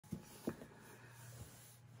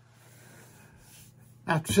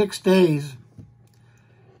After 6 days,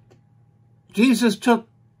 Jesus took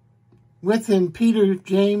with him Peter,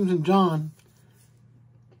 James, and John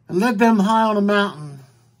and led them high on a mountain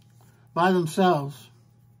by themselves.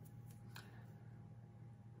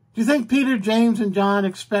 Do you think Peter, James, and John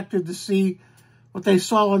expected to see what they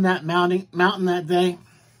saw on that mountain that day?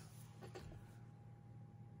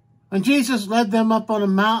 When Jesus led them up on a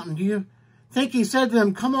mountain, do you think he said to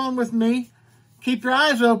them, "Come on with me, keep your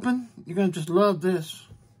eyes open, you're going to just love this"?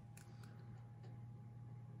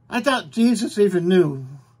 I doubt Jesus even knew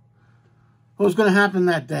what was going to happen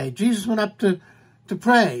that day. Jesus went up to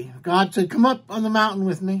pray. God said, "Come up on the mountain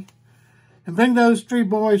with me and bring those 3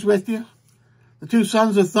 boys with you, the 2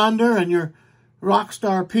 sons of thunder and your rock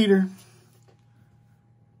star Peter."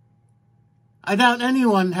 I doubt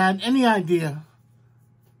anyone had any idea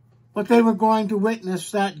what they were going to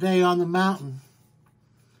witness that day on the mountain.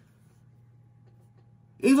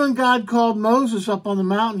 Even God called Moses up on the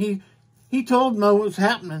mountain. He told Moses what was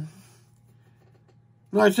happening.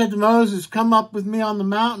 The Lord said to Moses, "Come up with me on the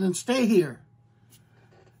mountain and stay here,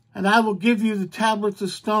 and I will give you the tablets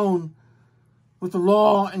of stone with the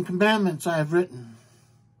law and commandments I have written."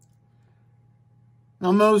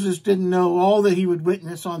 Now Moses didn't know all that he would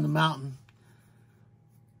witness on the mountain,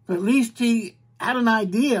 but at least he had an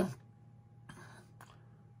idea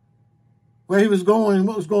where he was going and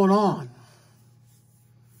what was going on.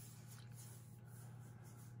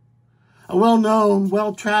 A well-known,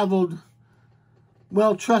 well-traveled,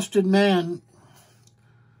 well-trusted man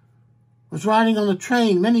was riding on a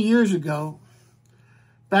train many years ago,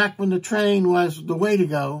 back when the train was the way to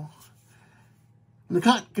go. And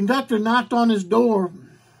the conductor knocked on his door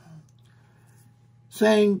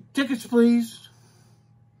saying, "Tickets, please."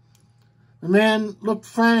 The man looked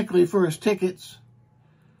frantically for his tickets.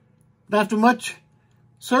 But after much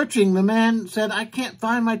searching, the man said, "I can't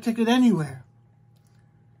find my ticket anywhere."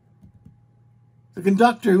 The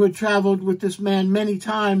conductor, who had traveled with this man many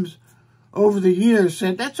times over the years,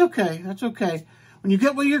 said, "That's okay, that's okay. When you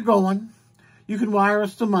get where you're going, you can wire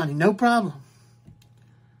us the money, no problem."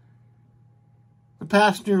 The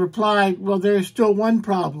passenger replied, "Well, there is still one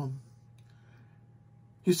problem.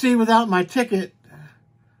 You see, without my ticket,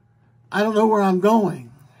 I don't know where I'm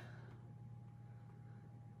going."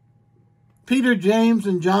 Peter, James,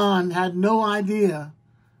 and John had no idea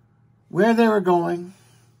where they were going.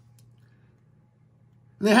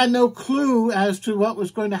 They had no clue as to what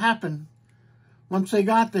was going to happen once they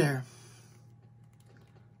got there.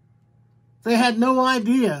 They had no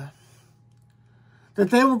idea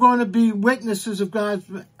that they were going to be witnesses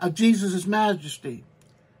of Jesus' majesty.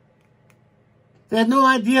 They had no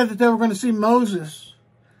idea that they were going to see Moses,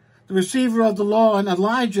 the receiver of the law, and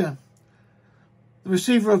Elijah, the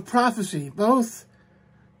receiver of prophecy, both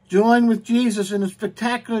join with Jesus in a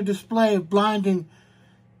spectacular display of blinding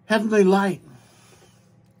heavenly light.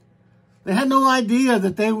 They had no idea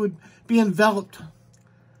that they would be enveloped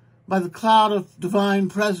by the cloud of divine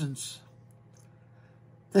presence.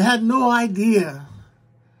 They had no idea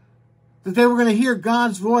that they were going to hear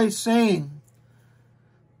God's voice saying,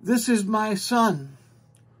 "This is my Son,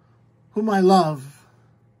 whom I love.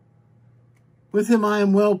 With him I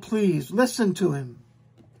am well pleased. Listen to him."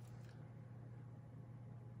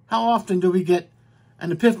 How often do we get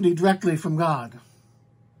an epiphany directly from God?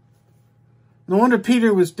 No wonder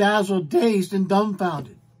Peter was dazzled, dazed, and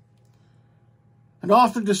dumbfounded, and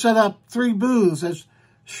offered to set up 3 booths as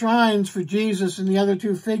shrines for Jesus and the other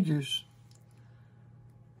 2 figures.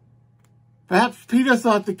 Perhaps Peter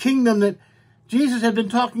thought the kingdom that Jesus had been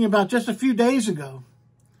talking about just a few days ago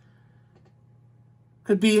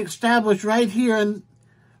could be established right here and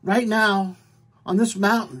right now on this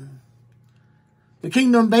mountain. The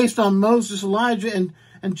kingdom based on Moses, Elijah,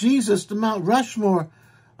 and Jesus, the Mount Rushmore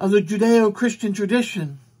of the Judeo-Christian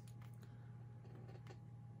tradition.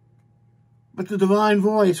 But the divine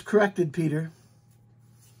voice corrected Peter.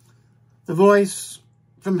 The voice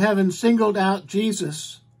from heaven singled out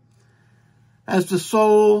Jesus as the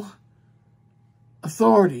sole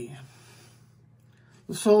authority,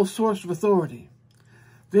 the sole source of authority.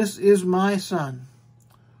 "This is my Son,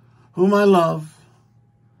 whom I love.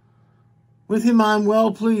 With him I am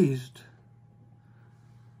well pleased.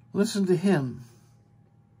 Listen to him."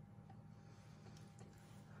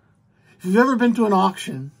 If you've ever been to an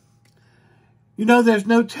auction, you know there's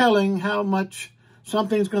no telling how much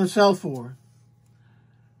something's going to sell for.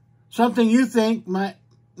 Something you think might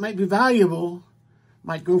be valuable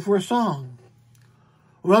might go for a song.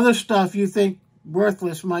 Or other stuff you think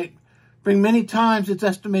worthless might bring many times its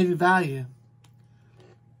estimated value.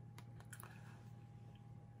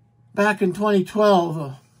 Back in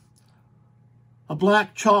 2012, a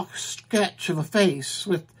black chalk sketch of a face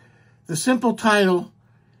with the simple title,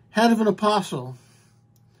 Head of an Apostle,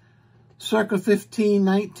 circa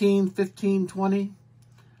 1519, 1520,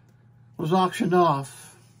 was auctioned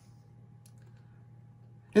off.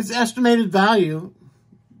 Its estimated value,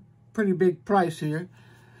 pretty big price here,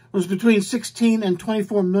 was between $16 and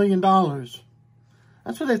 $24 million.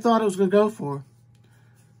 That's what they thought it was going to go for.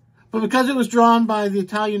 But because it was drawn by the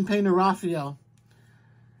Italian painter Raphael,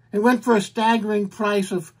 it went for a staggering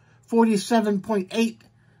price of $47.8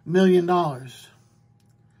 million.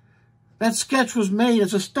 That sketch was made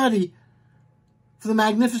as a study for the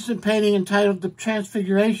magnificent painting entitled The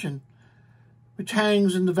Transfiguration, which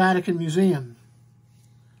hangs in the Vatican Museum.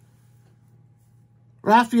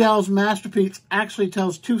 Raphael's masterpiece actually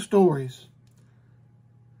tells two stories.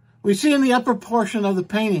 We see in the upper portion of the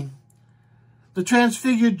painting the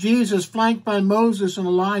transfigured Jesus flanked by Moses and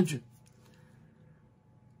Elijah.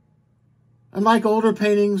 Unlike older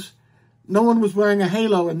paintings, no one was wearing a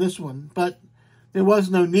halo in this one, but there was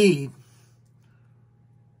no need.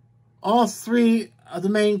 All three of the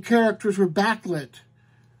main characters were backlit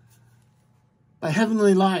by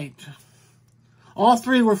heavenly light. All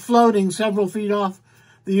three were floating several feet off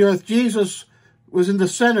the earth. Jesus was in the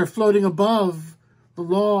center, floating above the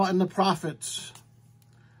law and the prophets.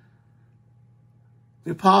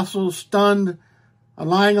 The apostles, stunned, are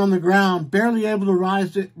lying on the ground, barely able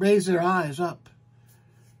to raise their eyes up.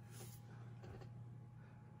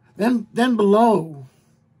 Then below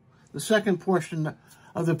the second portion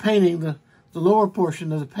of the painting, the lower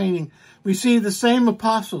portion of the painting, we see the same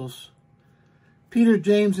apostles, Peter,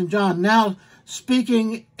 James, and John, now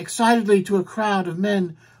speaking excitedly to a crowd of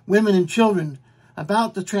men, women, and children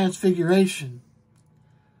about the Transfiguration.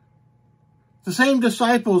 The same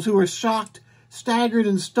disciples who were shocked, staggered,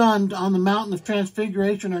 and stunned on the mountain of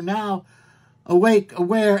Transfiguration are now awake,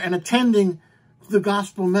 aware, and attending to the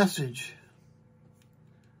gospel message.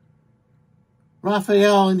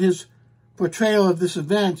 Raphael, in his portrayal of this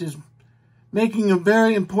event, is making a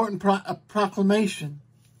very important proclamation.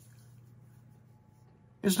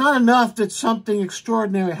 It's not enough that something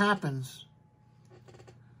extraordinary happens.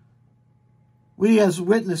 We as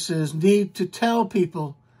witnesses need to tell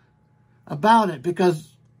people about it, because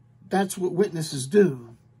that's what witnesses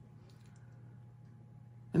do.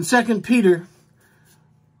 In 2 Peter,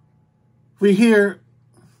 we hear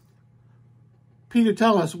Peter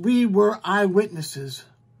tell us, we were eyewitnesses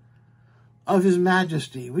of his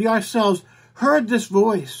majesty. We ourselves heard this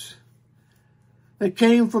voice that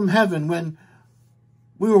came from heaven when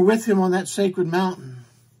we were with him on that sacred mountain.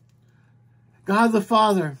 God the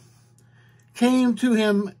Father came to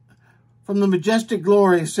him from the majestic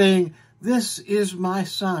glory, saying, "This is my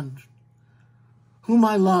Son, whom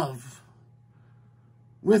I love.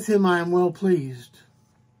 With him I am well pleased."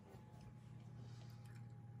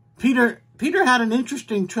 Peter had an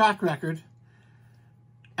interesting track record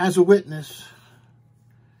as a witness.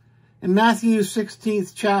 In Matthew's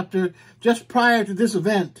 16th chapter, just prior to this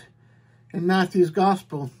event in Matthew's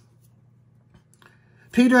Gospel,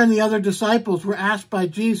 Peter and the other disciples were asked by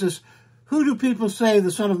Jesus, "Who do people say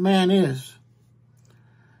the Son of Man is?"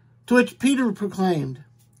 To which Peter proclaimed,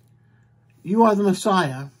 "You are the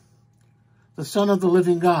Messiah, the Son of the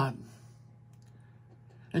living God."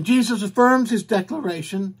 And Jesus affirms his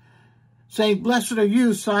declaration, saying, "Blessed are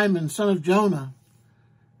you, Simon, son of Jonah.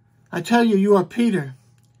 I tell you, you are Peter,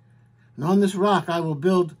 and on this rock I will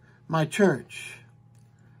build my church."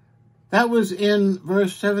 That was in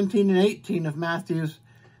verse 17 and 18 of Matthew's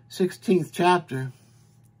 16th chapter.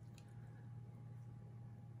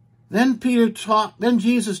 Then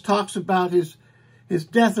Jesus talks about his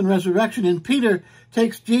death and resurrection, and Peter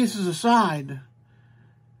takes Jesus aside,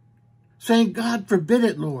 saying, "God forbid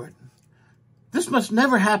it, Lord. This must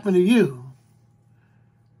never happen to you."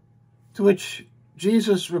 To which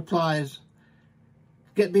Jesus replies,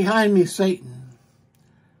 "Get behind me, Satan.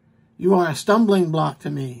 You are a stumbling block to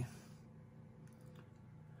me."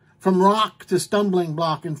 From rock to stumbling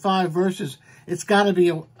block in 5 verses, it's got to be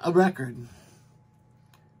a record.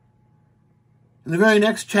 In the very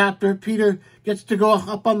next chapter, Peter gets to go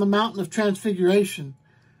up on the mountain of Transfiguration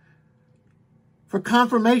for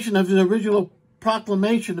confirmation of his original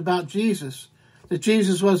proclamation about Jesus, that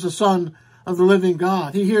Jesus was the Son of the living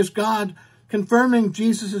God. He hears God confirming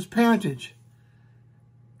Jesus' parentage.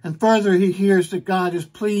 And further, he hears that God is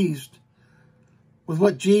pleased with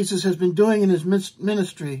what Jesus has been doing in his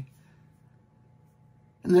ministry,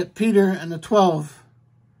 and that Peter and the 12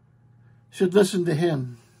 should listen to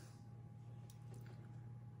him.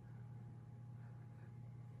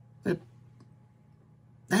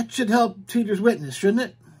 That should help Peter's witness, shouldn't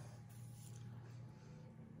it?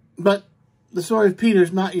 But the story of Peter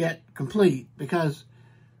is not yet complete, because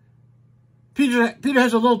Peter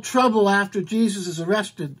has a little trouble after Jesus is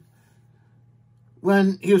arrested,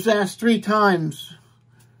 when he was asked 3 times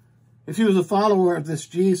if he was a follower of this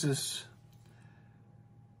Jesus.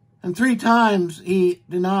 And 3 times he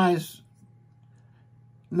denies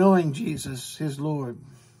knowing Jesus, his Lord.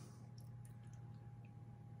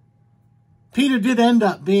 Peter did end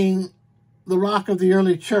up being the rock of the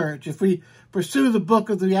early church. If we pursue the book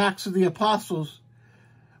of the Acts of the Apostles,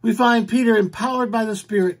 we find Peter empowered by the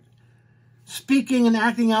Spirit, speaking and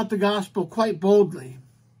acting out the gospel quite boldly,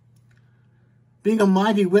 being a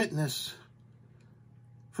mighty witness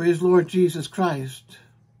for his Lord Jesus Christ.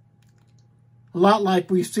 A lot like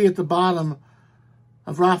we see at the bottom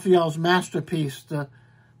of Raphael's masterpiece, the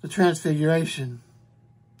Transfiguration.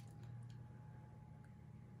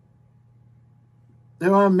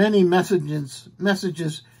 There are many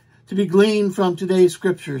messages to be gleaned from today's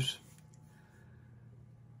scriptures.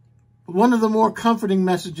 But one of the more comforting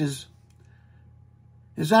messages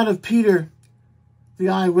is that of Peter, the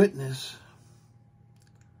eyewitness.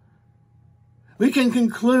 We can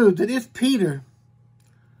conclude that if Peter,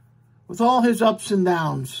 with all his ups and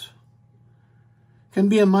downs, can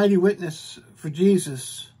be a mighty witness for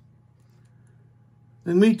Jesus,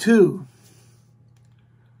 then we too,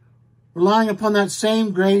 relying upon that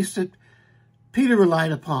same grace that Peter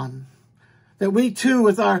relied upon, that we too,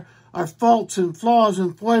 with our faults and flaws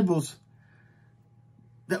and foibles,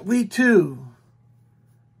 that we too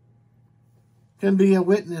can be a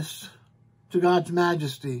witness to God's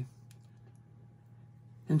majesty.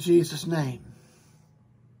 In Jesus' name.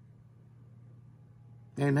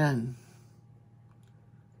 Amen.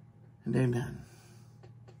 And amen.